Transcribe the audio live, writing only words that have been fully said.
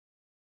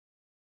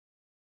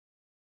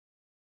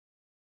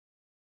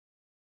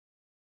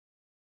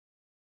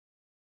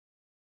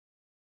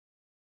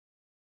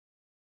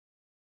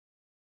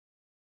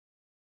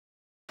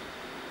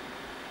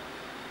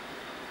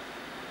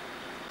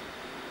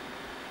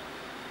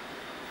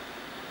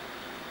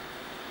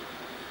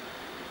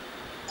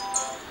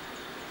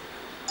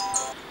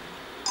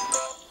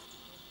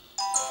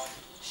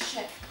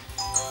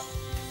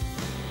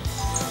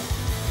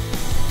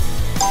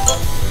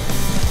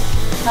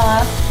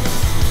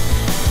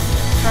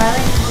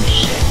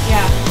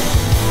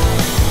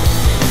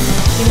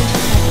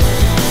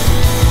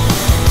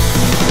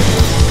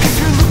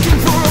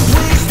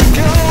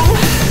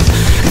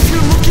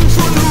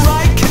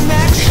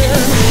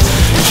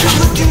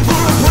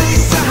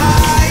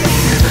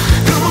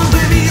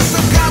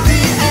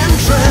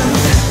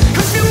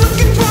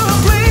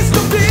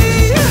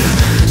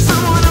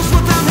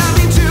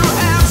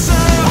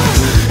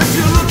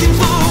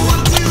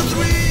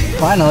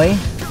finally.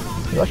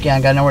 You're lucky I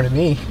got nowhere to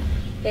be.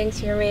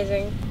 Thanks, you're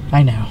amazing.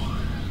 I know.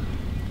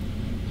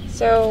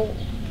 So,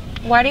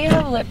 why do you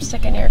have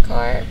lipstick in your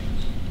car?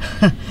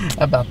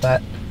 About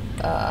that.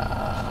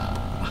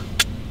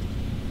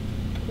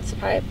 It's a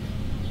pipe.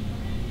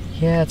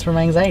 Yeah, it's for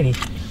my anxiety.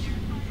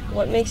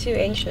 What makes you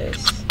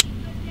anxious?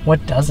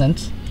 What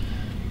doesn't?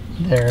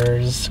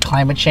 There's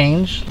climate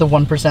change, the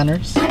one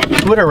percenters,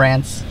 Twitter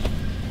rants,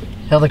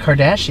 hell, the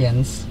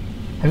Kardashians.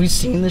 Have you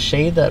seen the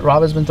shade that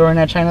Rob has been throwing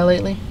at China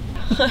lately?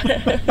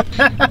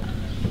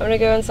 I'm gonna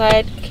go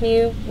inside. Can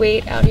you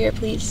wait out here,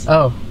 please?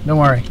 Oh, don't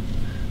worry.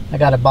 I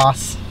got it,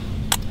 boss.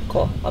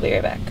 Cool. I'll be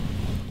right back.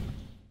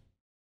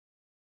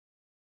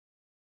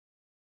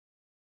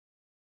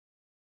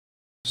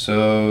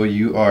 So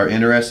you are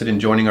interested in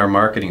joining our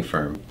marketing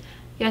firm?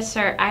 Yes,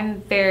 sir.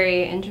 I'm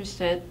very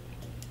interested.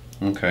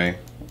 Okay.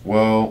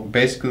 Well,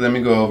 basically, let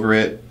me go over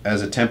it.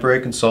 As a temporary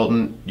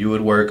consultant, you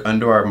would work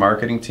under our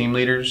marketing team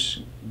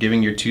leaders,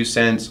 giving your 2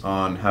 cents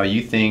on how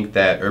you think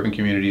that urban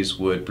communities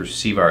would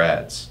perceive our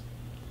ads.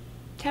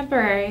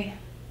 Temporary.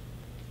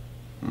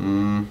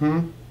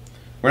 Mm-hmm.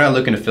 We're not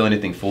looking to fill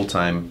anything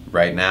full-time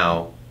right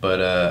now, but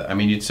I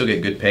mean, you'd still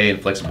get good pay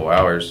and flexible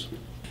hours.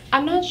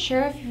 I'm not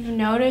sure if you've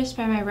noticed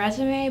by my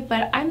resume,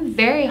 but I'm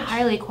very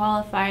highly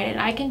qualified and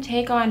I can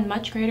take on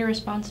much greater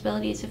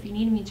responsibilities if you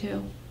need me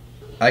to.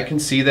 I can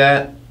see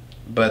that,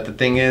 but the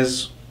thing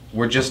is,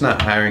 we're just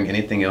not hiring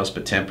anything else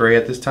but temporary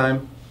at this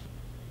time.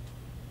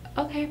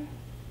 Okay.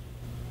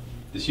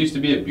 This used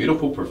to be a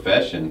beautiful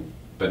profession,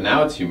 but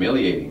now it's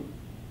humiliating.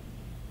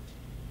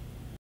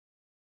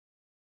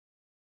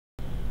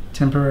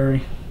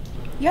 Temporary.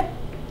 Yep.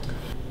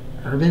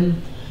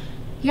 Urban?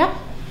 Yep.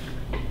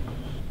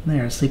 They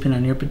are sleeping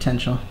on your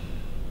potential.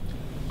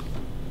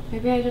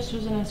 Maybe I just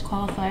wasn't as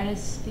qualified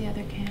as the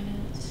other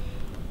candidates.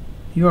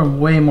 You are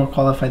way more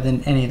qualified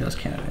than any of those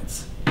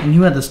candidates. And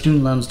you had the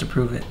student loans to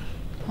prove it.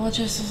 Well, it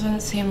just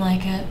doesn't seem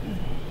like it.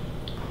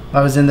 If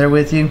I was in there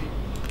with you,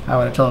 I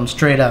would have told them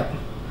straight up.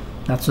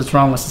 That's what's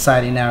wrong with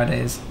society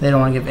nowadays. They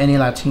don't want to give any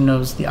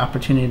Latinos the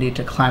opportunity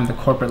to climb the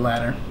corporate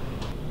ladder.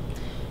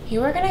 You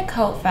work in a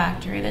coat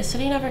factory. The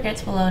city never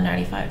gets below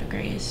 95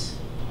 degrees.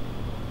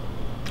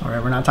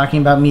 Alright, we're not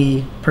talking about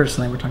me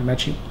personally, we're talking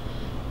about you.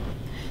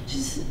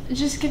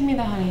 Just give me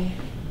the honey.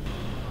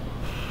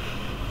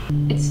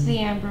 It's the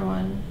amber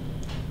one.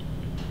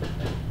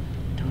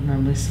 Don't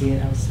normally see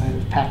it outside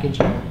of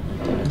packaging.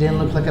 It didn't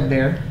look like a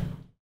bear.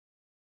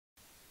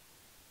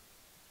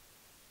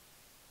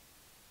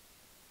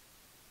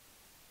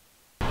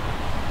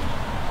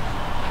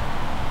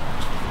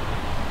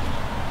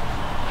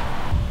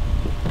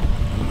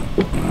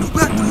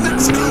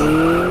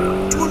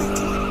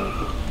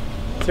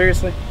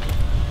 Seriously?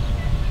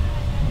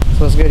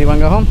 So it's good. You want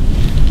to go home?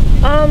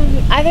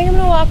 I think I'm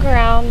gonna walk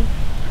around.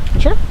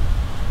 Sure.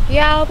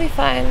 Yeah, I'll be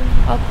fine.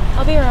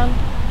 I'll be around.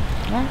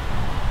 Alright.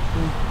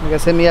 You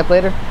guys hit me up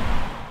later?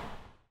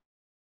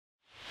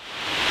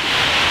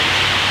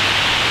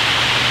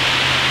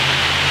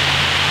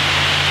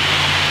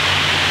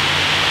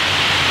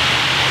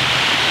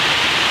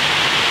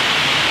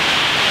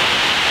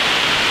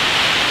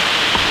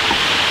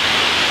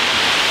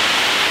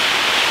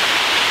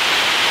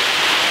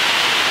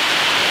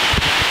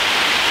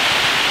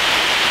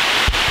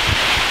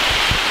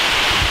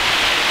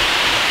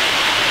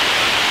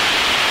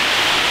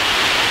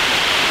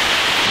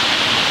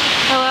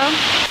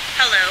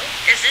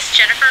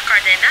 Jennifer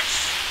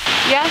Cardenas?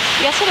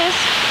 Yes it is.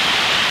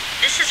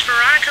 This is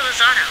Veronica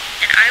Lozano,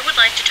 and I would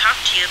like to talk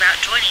to you about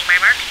joining my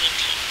marketing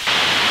team.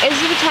 Is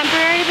it a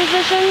temporary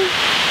position?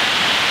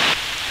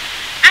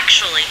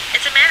 Actually,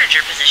 it's a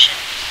manager position.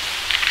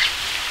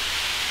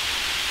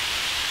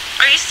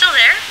 Are you still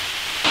there?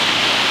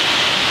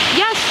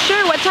 Yes,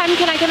 sure. What time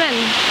can I come in?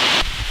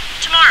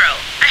 Tomorrow.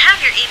 I have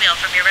your email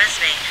from your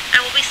resume.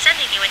 I will be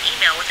sending you an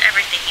email with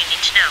everything you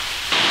need to know.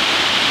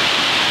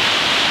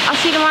 I'll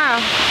see you tomorrow.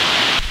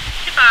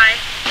 Goodbye.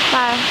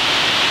 Bye.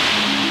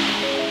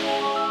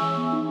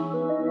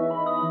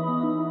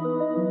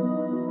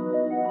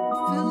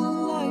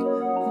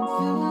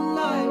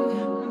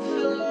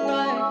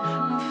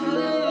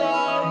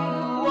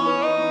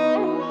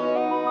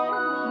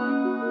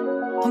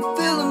 I'm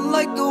feeling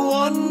like the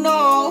one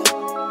now,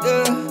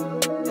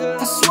 yeah.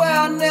 I swear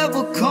I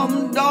never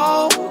come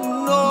down,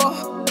 no.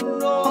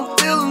 I'm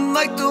feeling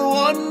like the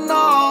one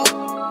now,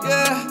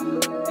 yeah.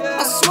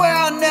 I swear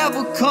I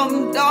never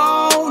come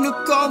down, to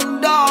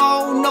come down.